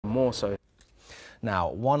more so.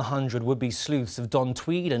 Now, 100 would-be sleuths have donned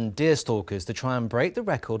tweed and deerstalkers to try and break the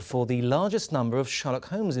record for the largest number of Sherlock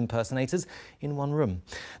Holmes impersonators in one room.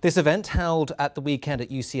 This event, held at the weekend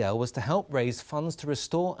at UCL, was to help raise funds to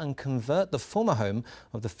restore and convert the former home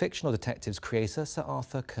of the fictional detective's creator, Sir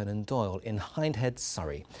Arthur Conan Doyle, in Hindhead,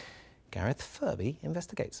 Surrey. Gareth Furby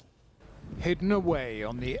investigates. Hidden away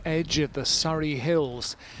on the edge of the Surrey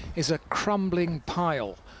Hills is a crumbling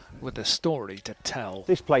pile with a story to tell.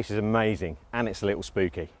 This place is amazing and it's a little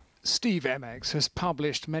spooky. Steve Emmeks has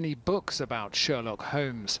published many books about Sherlock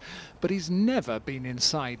Holmes, but he's never been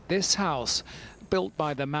inside this house, built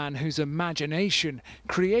by the man whose imagination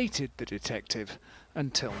created the detective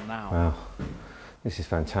until now. Wow, this is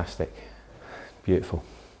fantastic. Beautiful.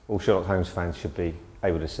 All Sherlock Holmes fans should be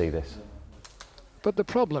able to see this. But the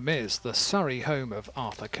problem is the Surrey home of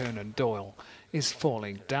Arthur Conan Doyle is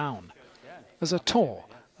falling down, as a tour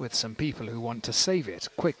with some people who want to save it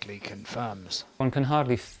quickly confirms. One can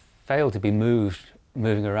hardly fail to be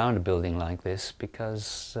moving around a building like this,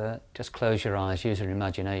 because just close your eyes, use your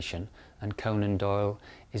imagination, and Conan Doyle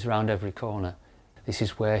is round every corner. This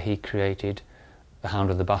is where he created The Hound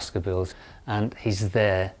of the Baskervilles, and he's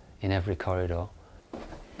there in every corridor.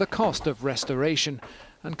 The cost of restoration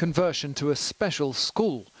and conversion to a special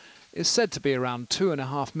school is said to be around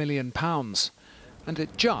 £2.5 million, and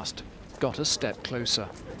it just got a step closer.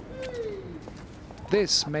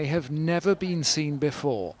 This may have never been seen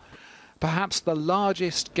before. Perhaps the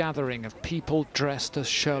largest gathering of people dressed as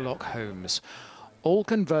Sherlock Holmes, all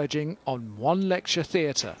converging on one lecture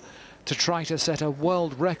theatre to try to set a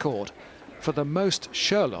world record for the most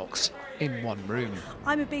Sherlocks in one room.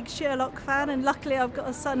 I'm a big Sherlock fan, and luckily I've got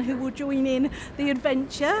a son who will join in the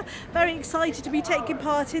adventure. Very excited to be taking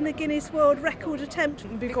part in the Guinness World Record attempt.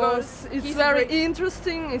 Because it's very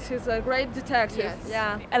interesting, he's a great detective. Yes.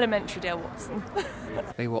 Yeah, elementary, dear Watson.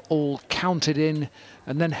 They were all counted in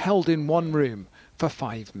and then held in one room for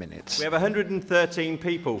 5 minutes. We have 113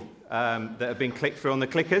 people that have been clicked through on the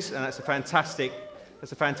clickers, and that's a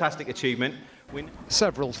fantastic achievement.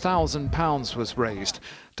 Several £1,000s was raised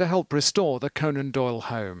to help restore the Conan Doyle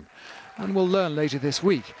home, and we'll learn later this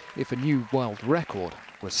week if a new world record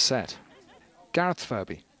was set. Gareth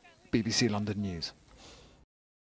Furby, BBC London News.